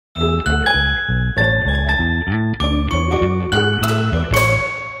Hey,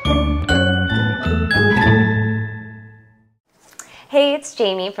 it's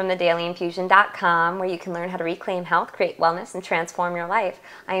Jamie from thedailyinfusion.com, where you can learn how to reclaim health, create wellness, and transform your life.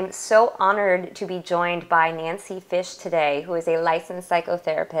 I am so honored to be joined by Nancy Fish today, who is a licensed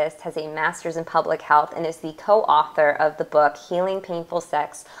psychotherapist, has a master's in public health, and is the co-author of the book Healing Painful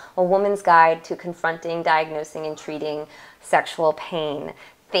Sex, A Woman's Guide to Confronting, Diagnosing, and Treating Sexual Pain.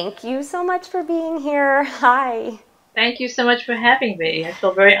 Thank you so much for being here. Hi. Thank you so much for having me. I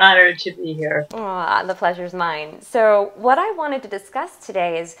feel very honored to be here. Aw, the pleasure's mine. So what I wanted to discuss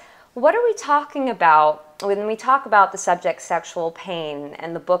today is, what are we talking about when we talk about the subject sexual pain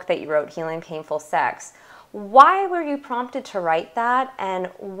and the book that you wrote, Healing Painful Sex? Why were you prompted to write that, and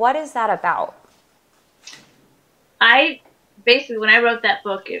what is that about? Basically, when I wrote that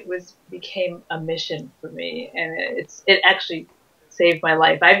book, became a mission for me, and it actually saved my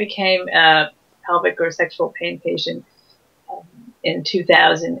life. I became a pelvic or sexual pain patient in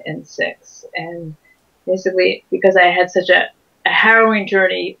 2006, and basically because I had such a harrowing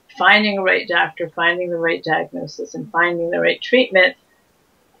journey finding a right doctor, finding the right diagnosis, and finding the right treatment,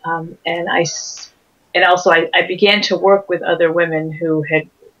 and also I began to work with other women who had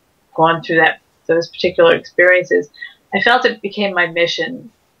gone through those particular experiences. I felt it became my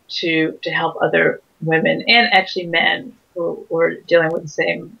mission to help other women and actually men who were dealing with the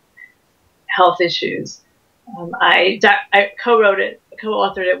same health issues. I co-authored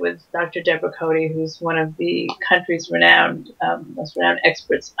it with Dr. Deborah Cody, who's one of the country's most renowned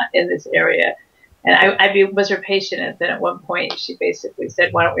experts in this area. And I was her patient, and then at one point she basically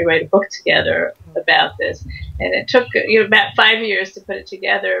said, "Why don't we write a book together about this?" And it took about 5 years to put it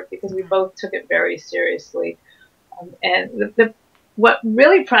together because we both took it very seriously. And what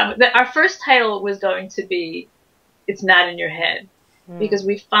really our first title was going to be "It's Not in Your Head." Because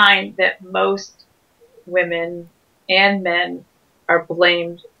we find that most women and men are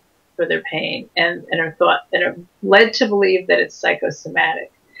blamed for their pain and are led to believe that it's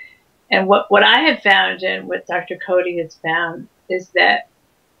psychosomatic. And what I have found, and what Dr. Cody has found, is that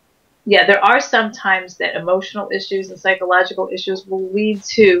there are some times that emotional issues and psychological issues will lead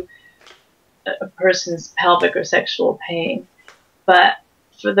to a person's pelvic or sexual pain, but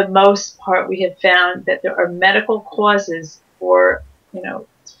for the most part, we have found that there are medical causes for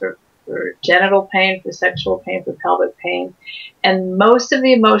genital pain, for sexual pain, for pelvic pain, and most of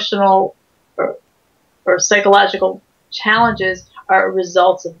the emotional or psychological challenges are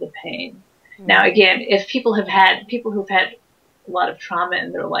results of the pain. Mm-hmm. Now, again, if people who've had a lot of trauma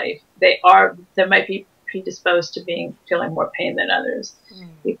in their life, they might be predisposed to feeling more pain than others,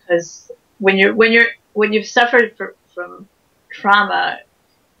 because when you've suffered from trauma,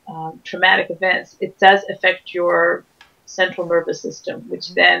 traumatic events, it does affect your central nervous system,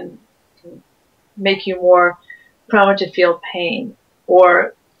 which then can make you more prone to feel pain,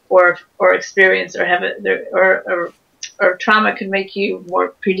 or experience or trauma can make you more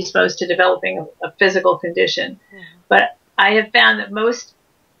predisposed to developing a physical condition. Mm-hmm. But I have found that most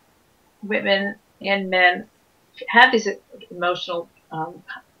women and men have these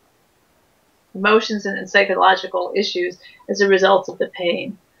emotions and psychological issues as a result of the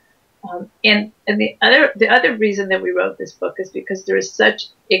pain. And the other reason that we wrote this book is because there is such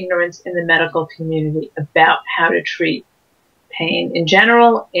ignorance in the medical community about how to treat pain in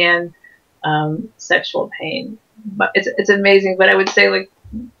general and sexual pain. But it's amazing. But I would say, like,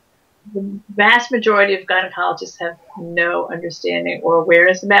 the vast majority of gynecologists have no understanding or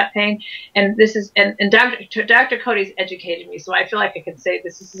awareness about pain. And this is and Dr. Cody's educated me, so I feel like I can say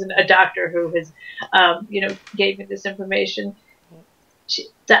this. This isn't a doctor who has gave me this information.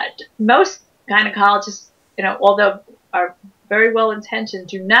 Most gynecologists, although are very well intentioned,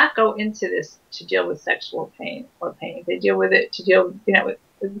 do not go into this to deal with sexual pain or pain. They deal with it to deal, with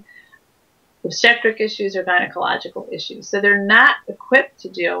obstetric issues or gynecological issues. So they're not equipped to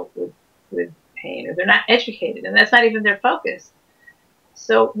deal with pain, or they're not educated, and that's not even their focus.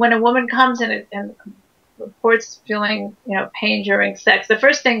 So when a woman comes in and reports feeling, pain during sex, the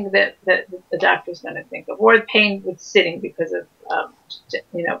first thing that the doctor's going to think of, or pain with sitting because of,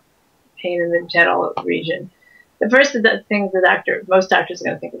 pain in the genital region. The first thing most doctors are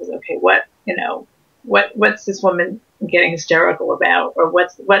going to think of is, okay, what's this woman getting hysterical about, or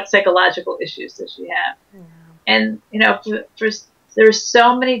what psychological issues does she have? Yeah. And there's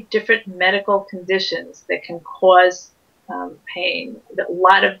so many different medical conditions that can cause pain. A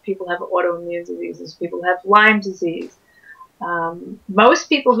lot of people have autoimmune diseases. People have Lyme disease. Most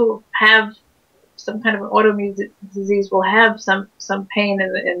people who have some kind of an autoimmune disease will have some pain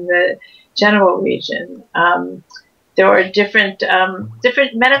in the genital region. there are different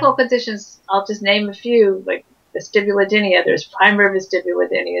medical conditions. I'll just name a few, like vestibulodynia. There's primary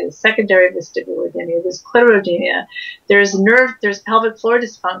vestibulodynia, there's secondary vestibulodynia, there's clitoridenia, there's pelvic floor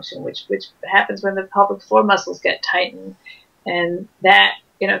dysfunction, which happens when the pelvic floor muscles get tightened, and that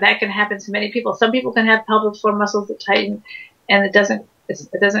can happen to many people. Some people can have pelvic floor muscles that tighten, and it doesn't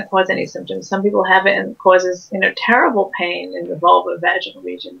cause any symptoms. Some people have it and it causes terrible pain in the vulvar vaginal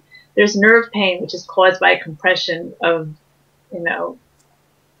region. There's nerve pain, which is caused by compression of the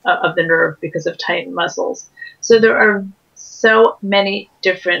nerve because of tightened muscles. So there are so many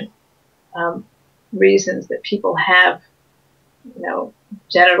different reasons that people have,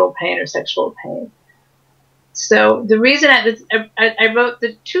 genital pain or sexual pain. So the reason I wrote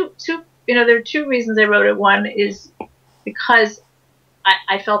the two, there are two reasons I wrote it. One is because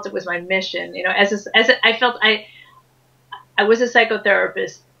I felt it was my mission. I felt I was a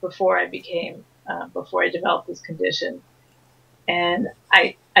psychotherapist before I developed this condition, and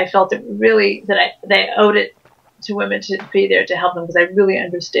I felt it really that I owed it to women to be there to help them, because I really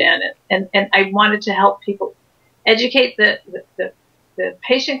understand it, and I wanted to help people, educate the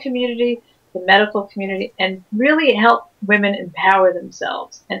patient community, the medical community, and really help women empower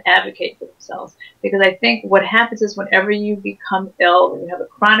themselves and advocate for themselves. Because I think what happens is whenever you become ill, when you have a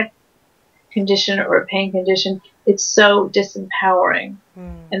chronic condition or a pain condition, it's so disempowering.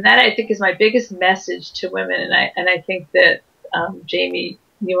 And that, I think, is my biggest message to women. And I think that Jamie,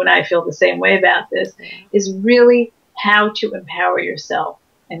 you and I feel the same way about this, is really how to empower yourself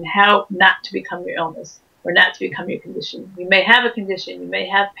and how not to become your illness or not to become your condition. You may have a condition, you may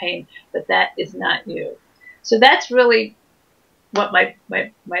have pain, but that is not you. So that's really what my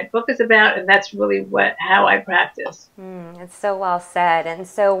book is about, and that's really how I practice. It's so well said. And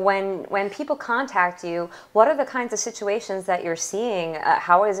so when people contact you, what are the kinds of situations that you're seeing?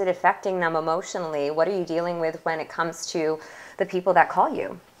 How is it affecting them emotionally? What are you dealing with when it comes to the people that call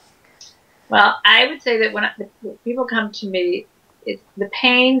you? Well, I would say that when people come to me, the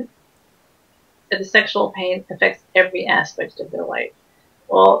pain, the sexual pain, affects every aspect of their life.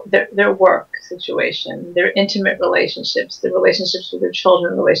 Well, their work situation, their intimate relationships, their relationships with their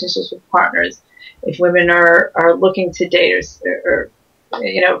children, relationships with partners. If women are looking to date, or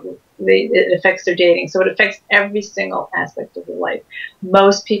it affects their dating. So it affects every single aspect of their life.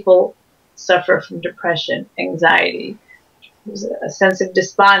 Most people suffer from depression, anxiety. There's a sense of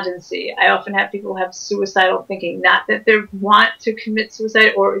despondency. I often have people have suicidal thinking, not that they want to commit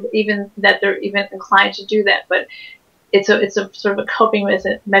suicide or even that they're even inclined to do that, but it's a sort of a coping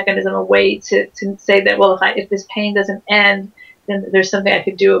mechanism, a way to say that, well, if this pain doesn't end, then there's something I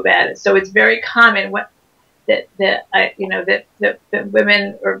could do about it. So it's very common that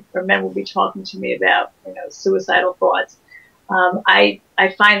women or men will be talking to me about suicidal thoughts. I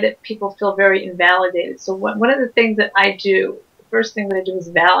find that people feel very invalidated. So one of the things that I do, the first thing that I do is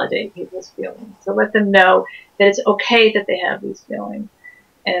validate people's feelings. So let them know that it's okay that they have these feelings,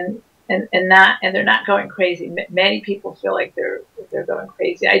 and they're not going crazy. Many people feel like they're going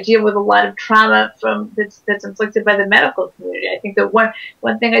crazy. I deal with a lot of trauma that's inflicted by the medical community. I think that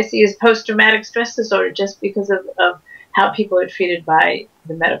one thing I see is post-traumatic stress disorder, just because of how people are treated by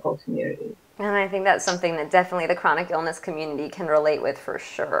the medical community. And I think that's something that definitely the chronic illness community can relate with for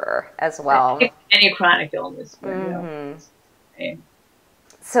sure as well. Any chronic illness.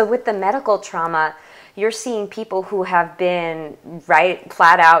 So with the medical trauma, you're seeing people who have been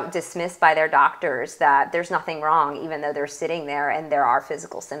flat out dismissed by their doctors that there's nothing wrong, even though they're sitting there and there are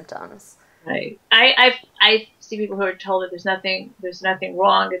physical symptoms. Right. I see people who are told that there's nothing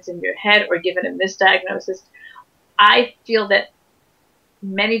wrong, it's in your head, or given a misdiagnosis. I feel that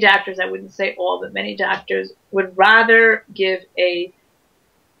many doctors, I wouldn't say all, but many doctors would rather give a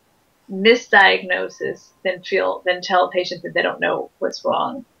misdiagnosis than tell patients that they don't know what's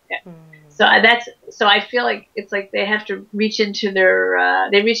wrong. So I feel like it's like they have to reach into their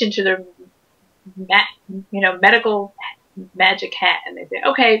medical magic hat, and they say,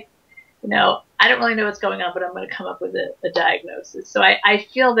 okay, I don't really know what's going on, but I'm going to come up with a diagnosis. So I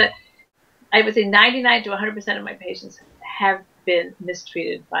feel that I would say 99 to 100% of my patients have been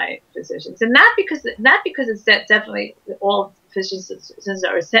mistreated by physicians, and not because it's definitely all physicians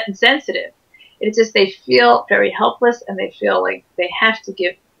are insensitive. It's just they feel very helpless, and they feel like they have to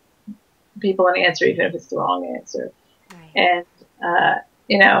give people an answer, even if it's the wrong answer. Right.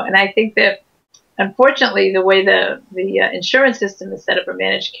 And I think that unfortunately, the way the insurance system is set up, or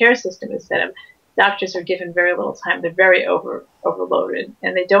managed care system is set up, doctors are given very little time. They're very overloaded,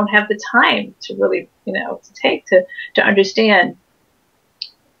 and they don't have the time to really, to understand,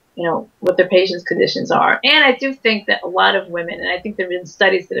 what their patients' conditions are. And I do think that a lot of women, and I think there have been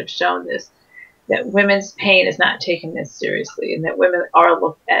studies that have shown this, that women's pain is not taken as seriously, and that women are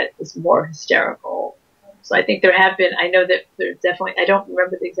looked at as more hysterical. So I think there have been, I know that there's definitely, I don't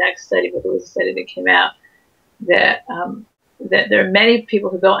remember the exact study, but there was a study that came out that that there are many people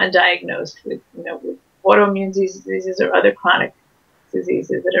who go undiagnosed with, with autoimmune diseases or other chronic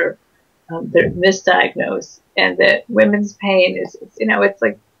diseases that are they're misdiagnosed, and that women's pain is, it's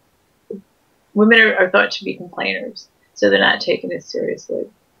like women are thought to be complainers, so they're not taken as seriously.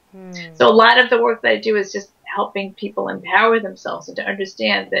 So a lot of the work that I do is just helping people empower themselves and to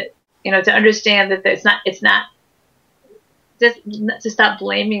understand that, it's not just to stop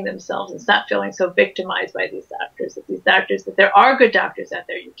blaming themselves and stop feeling so victimized by these doctors, that there are good doctors out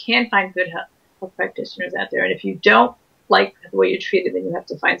there. You can find good health practitioners out there. And if you don't like the way you're treated, then you have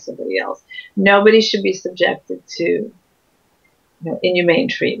to find somebody else. Nobody should be subjected to inhumane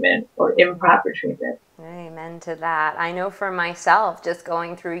treatment or improper treatment. Amen to that. I know for myself, just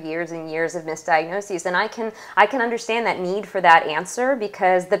going through years and years of misdiagnoses, and I can understand that need for that answer,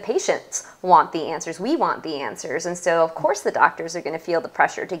 because the patients want the answers. We want the answers. And so, of course, the doctors are going to feel the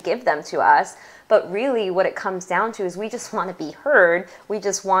pressure to give them to us. But really what it comes down to is we just want to be heard. We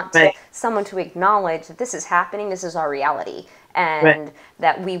just want someone to acknowledge that this is happening, this is our reality. And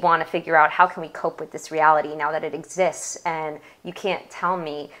that we want to figure out how can we cope with this reality now that it exists, and you can't tell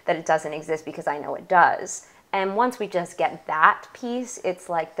me that it doesn't exist because I know it does. And once we just get that piece, it's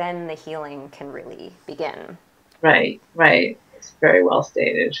like then the healing can really begin. Right. It's very well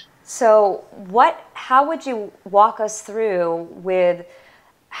stated. So how would you walk us through with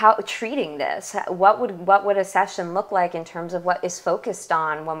how treating this? What would a session look like in terms of what is focused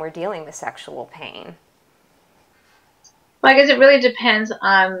on when we're dealing with sexual pain? Well, I guess it really depends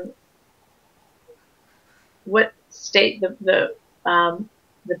on what state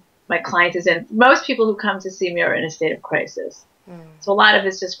my client is in. Most people who come to see me are in a state of crisis. So a lot of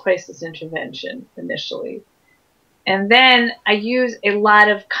it's just crisis intervention initially. And then I use a lot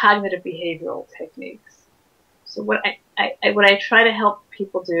of cognitive behavioral techniques. So what I try to help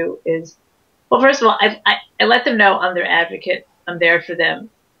people do is, well, first of all, I let them know I'm their advocate. I'm there for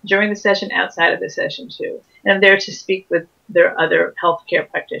them during the session, outside of the session too. And I'm there to speak with their other healthcare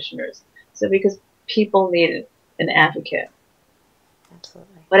practitioners. So because people need an advocate.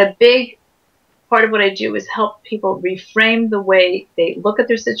 Absolutely. But a big part of what I do is help people reframe the way they look at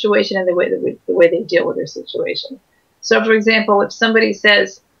their situation and the way they deal with their situation. So for example, if somebody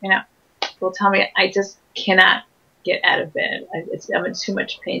says, will tell me, I just cannot get out of bed. I'm in too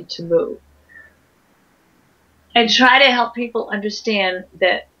much pain to move. I try to help people understand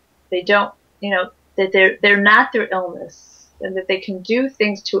that they don't, that they're not their illness, and that they can do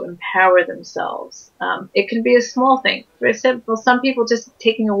things to empower themselves. It can be a small thing. For example, some people just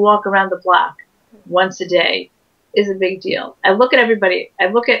taking a walk around the block once a day is a big deal. I look at everybody. I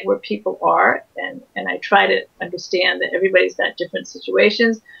look at where people are, and I try to understand that everybody's got different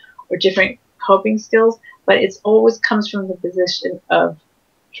situations or different coping skills, but it always comes from the position of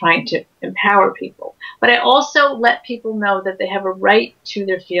trying to empower people. But I also let people know that they have a right to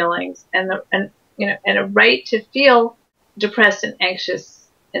their feelings and a right to feel depressed and anxious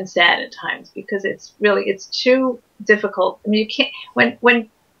and sad at times, because it's too difficult. I mean, you can't, when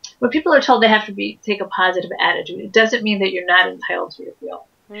people are told they have to take a positive attitude, it doesn't mean that you're not entitled to your feelings.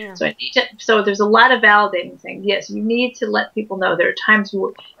 Yeah. So there's a lot of validating saying, yes, you need to let people know there are times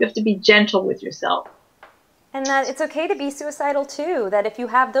you have to be gentle with yourself. And that it's okay to be suicidal too, that if you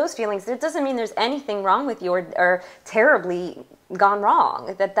have those feelings, it doesn't mean there's anything wrong with you or terribly gone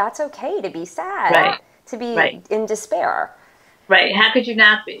wrong, that's okay to be sad, to be in despair. Right. How could you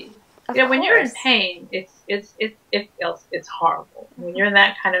not be? When you're in pain, it's horrible. When you're in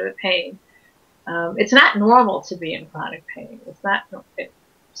that kind of a pain, it's not normal to be in chronic pain. It's not.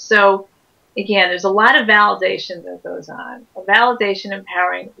 So again, there's a lot of validation that goes on. A validation,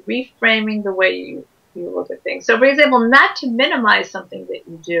 empowering, reframing the way you look at things. So, for example, not to minimize something that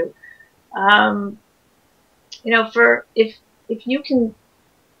you do. If you can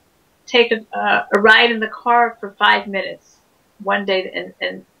take a ride in the car for 5 minutes one day,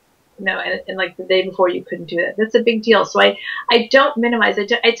 and like the day before you couldn't do that, that's a big deal. So I don't minimize.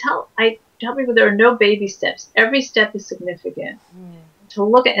 I tell people there are no baby steps. Every step is significant. To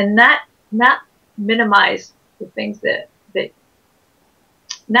look at and not minimize the things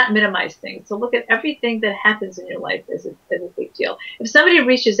not minimize things. So look at everything that happens in your life as a big deal. If somebody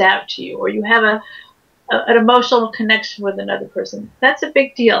reaches out to you, or you have an emotional connection with another person, that's a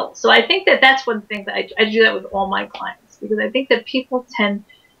big deal. So I think that's one thing that I do that with all my clients, because I think that people tend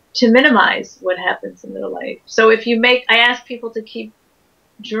to minimize what happens in their life. So I ask people to keep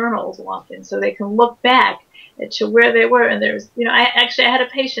journals often so they can look back to where they were. And I had a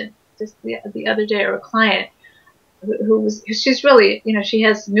patient just the other day, or a client she's really, she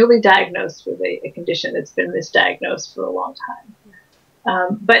has newly diagnosed with a condition that's been misdiagnosed for a long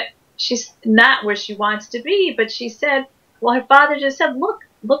time. But she's not where she wants to be. But she said, well, her father just said, look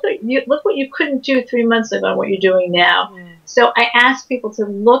what you couldn't do 3 months ago and what you're doing now. So I ask people to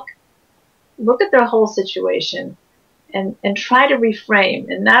look at their whole situation and try to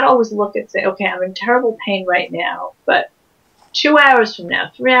reframe, and not always look at, say, okay, I'm in terrible pain right now, but 2 hours from now,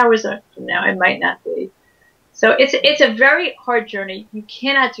 3 hours from now, I might not be. So it's a very hard journey. You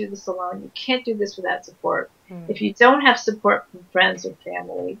cannot do this alone. You can't do this without support. If you don't have support from friends or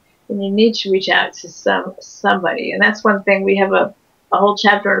family, then you need to reach out to somebody. And that's one thing. We have a whole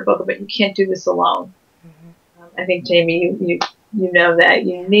chapter in our book about you can't do this alone. I think, Jamie, you know that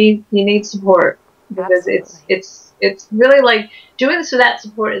you need support, because it's really like doing this without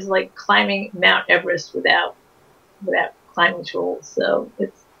support is like climbing Mount Everest without climbing tools. So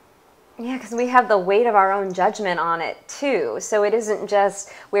it's. Yeah, because we have the weight of our own judgment on it too. So it isn't just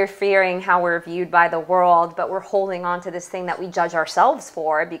we're fearing how we're viewed by the world, but we're holding on to this thing that we judge ourselves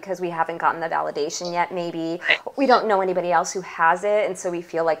for because we haven't gotten the validation yet. Maybe we don't know anybody else who has it, and so we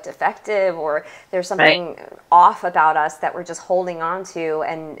feel like defective, or there's something off about us that we're just holding on to,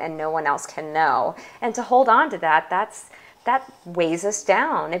 and no one else can know. And to hold on to that weighs us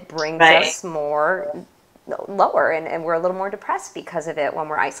down. It brings us more lower, and we're a little more depressed because of it when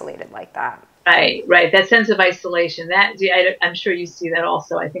we're isolated like that. Right. That sense of isolation, I'm sure you see that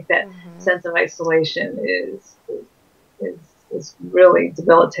also. I think that sense of isolation is really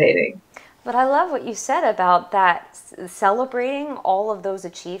debilitating. But I love what you said about that, celebrating all of those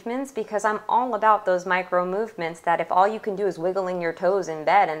achievements, because I'm all about those micro movements, that if all you can do is wiggling your toes in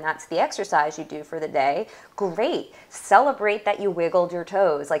bed and that's the exercise you do for the day, great. Celebrate that you wiggled your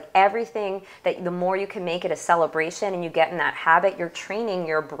toes. Like everything, that the more you can make it a celebration and you get in that habit, you're training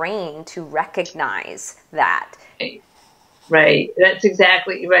your brain to recognize that. Right. That's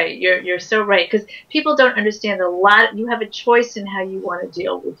exactly right. You're so right, because people don't understand you have a choice in how you want to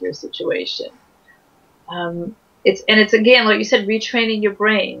deal with your situation. It's again, like you said, retraining your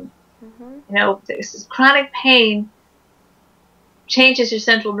brain. This is chronic pain changes your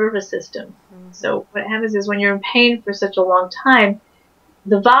central nervous system. So what happens is, when you're in pain for such a long time,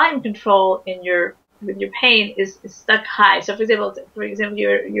 the volume control with your pain is stuck high. So for example,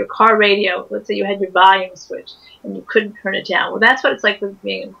 your car radio, let's say you had your volume switch and you couldn't turn it down. Well, that's what it's like with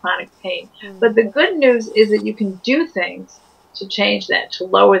being in chronic pain. But the good news is that you can do things to change that, to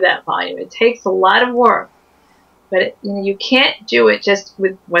lower that volume. It takes a lot of work, but you can't do it just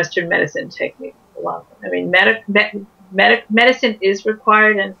with Western medicine techniques alone. I mean, medicine is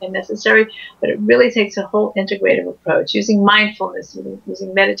required and necessary, but it really takes a whole integrative approach, using mindfulness,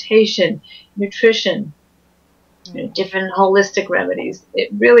 using meditation, nutrition, different holistic remedies. It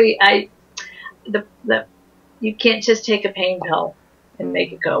really, you can't just take a pain pill and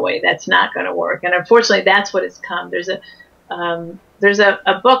make it go away. That's not going to work. And unfortunately, that's what it's come. There's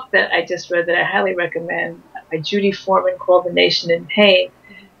a book that I just read that I highly recommend by Judy Foreman called The Nation in Pain.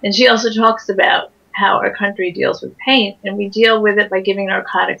 And she also talks about how our country deals with pain, and we deal with it by giving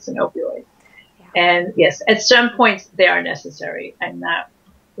narcotics and opioids. And yes, at some points they are necessary. I'm not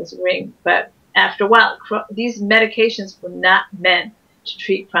disagreeing, but after a while, these medications were not meant to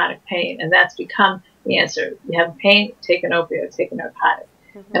treat chronic pain, and that's become the answer. You have pain, take an opioid, take a narcotic.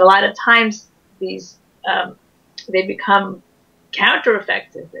 And a lot of times these they become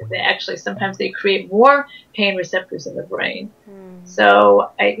counter-effective. Sometimes they create more pain receptors in the brain.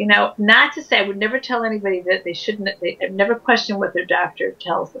 So, not to say, I would never tell anybody that they shouldn't, I've never questioned what their doctor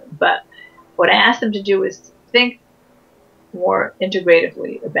tells them, but what I ask them to do is think more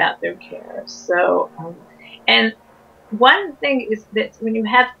integratively about their care. So, and one thing is that when you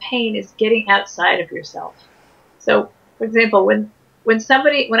have pain is getting outside of yourself. So, for example, when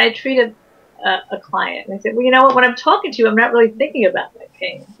I treat a client, and I say, well, you know what, when I'm talking to you, I'm not really thinking about my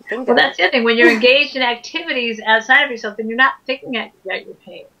pain. Well, that's the other thing. When you're engaged in activities outside of yourself, then you're not thinking about your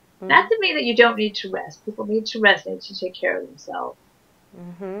pain. Not to mean that you don't need to rest. People need to rest. They need to take care of themselves.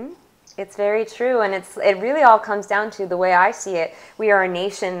 It's very true, and it really all comes down to the way I see it. We are a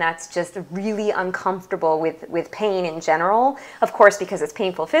nation that's just really uncomfortable with pain in general, of course, because it's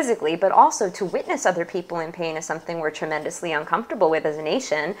painful physically, but also to witness other people in pain is something we're tremendously uncomfortable with as a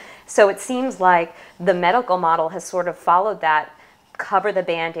nation. So it seems like the medical model has sort of followed that. Cover the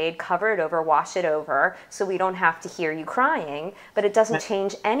Band-Aid, cover it over, wash it over, so we don't have to hear you crying, but it doesn't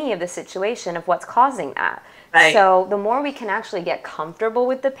change any of the situation of what's causing that. So the more we can actually get comfortable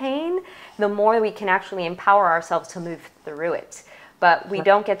with the pain, the more we can actually empower ourselves to move through it. But we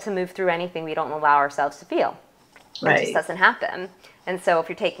don't get to move through anything we don't allow ourselves to feel. It just doesn't happen. And so if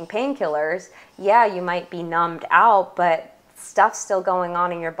you're taking painkillers, yeah, you might be numbed out, but stuff's still going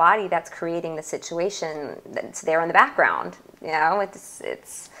on in your body that's creating the situation that's there in the background. You know,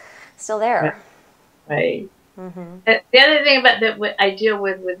 it's still there. Right. Mm-hmm. The other thing about that, what I deal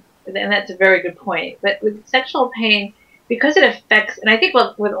with, and that's a very good point, but with sexual pain, because it affects, and I think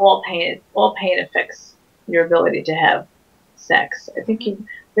with all pain affects your ability to have sex. I think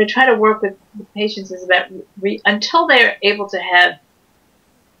they try to work with the patients is about until they're able to have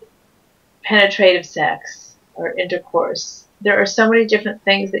penetrative sex or intercourse. There are so many different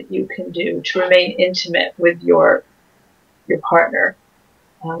things that you can do to remain intimate with your partner,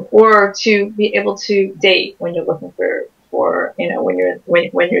 or to be able to date when you're looking for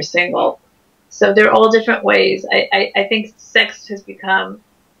when you're single. So there are all different ways. I think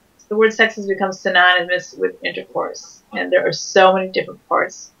the word sex has become synonymous with intercourse, and there are so many different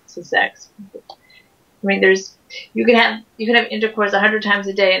parts to sex. I mean, you can have intercourse 100 times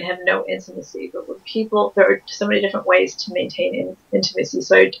a day and have no intimacy, but with people, there are so many different ways to maintain intimacy.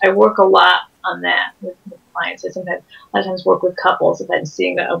 So I work a lot on that with clients. I sometimes, a lot of times, work with couples. If I'm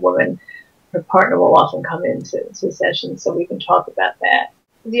seeing a woman, her partner will often come into sessions, so we can talk about that.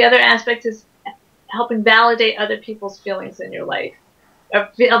 The other aspect is helping validate other people's feelings in your life.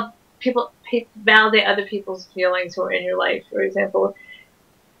 People validate other people's feelings who are in your life. For example,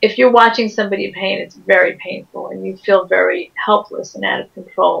 if you're watching somebody in pain, it's very painful and you feel very helpless and out of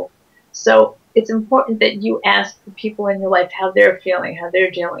control. So it's important that you ask the people in your life how they're feeling, how they're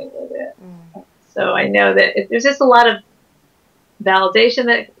dealing with it. Mm. So I know that there's just a lot of validation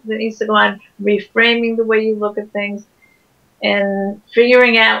that needs to go on, reframing the way you look at things, and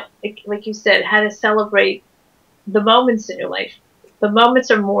figuring out, like you said, how to celebrate the moments in your life. The moments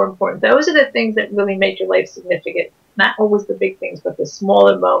are more important. Those are the things that really make your life significant. Not always the big things, but the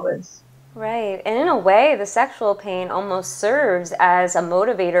smaller moments. Right. And in a way, the sexual pain almost serves as a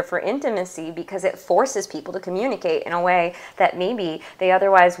motivator for intimacy because it forces people to communicate in a way that maybe they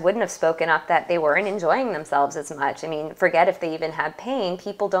otherwise wouldn't have spoken up, that they weren't enjoying themselves as much. I mean, forget if they even had pain.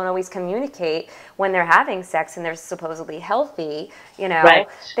 People don't always communicate when they're having sex and they're supposedly healthy. You know, right.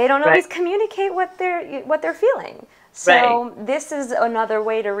 They don't always communicate what they're feeling. So this is another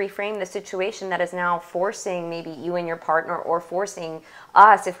way to reframe the situation that is now forcing maybe you and your partner, or forcing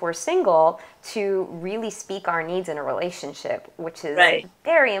us, if we're single, to really speak our needs in a relationship, which is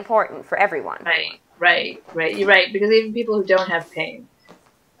very important for everyone. Right. You're right, because even people who don't have pain,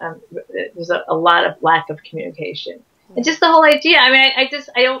 there's a lot of lack of communication. And just the whole idea, I mean,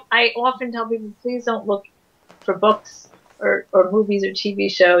 I often tell people, please don't look for books or movies or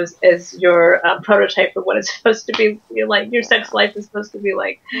TV shows as your prototype for what it's supposed to be like. Your sex life is supposed to be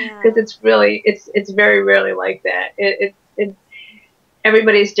like, because it's very rarely like that.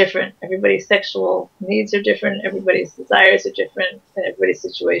 Everybody's different. Everybody's sexual needs are different. Everybody's desires are different, and everybody's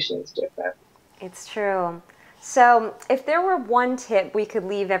situation is different. It's true. So, if there were one tip we could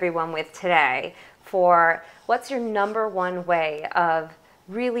leave everyone with today for what's your number one way of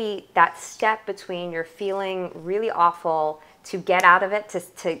really that step between you're feeling really awful to get out of it,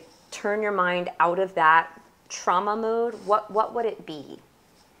 to turn your mind out of that trauma mode, what would it be?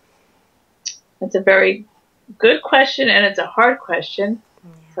 That's a very good question, and it's a hard question.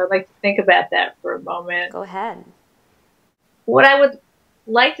 So I'd like to think about that for a moment. Go ahead. What I would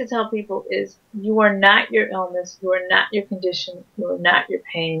like to tell people is, you are not your illness, you are not your condition, you are not your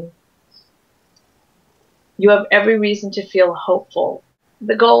pain. You have every reason to feel hopeful.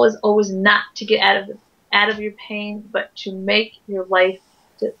 The goal is always not to get out of your pain, but to make your life,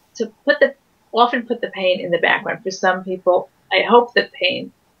 to often put the pain in the background. For some people, I hope that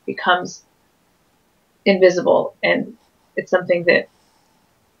pain becomes invisible and it's something that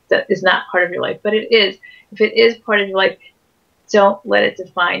is not part of your life. But it is. If it is part of your life, don't let it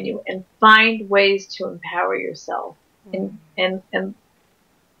define you, and find ways to empower yourself, and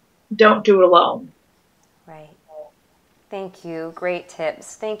don't do it alone. Right. Thank you. Great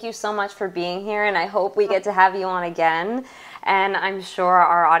tips. Thank you so much for being here, and I hope we get to have you on again. And I'm sure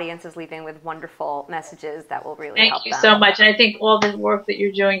our audience is leaving with wonderful messages that will really help them. Thank you so much. And I think all the work that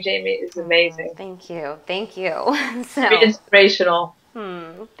you're doing, Jamie, is amazing. Thank you. Thank you. Very inspirational.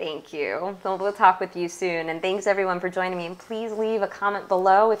 Thank you. So we'll talk with you soon. And thanks everyone for joining me. And please leave a comment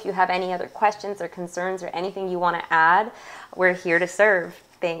below if you have any other questions or concerns or anything you want to add. We're here to serve.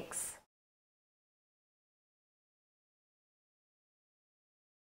 Thanks.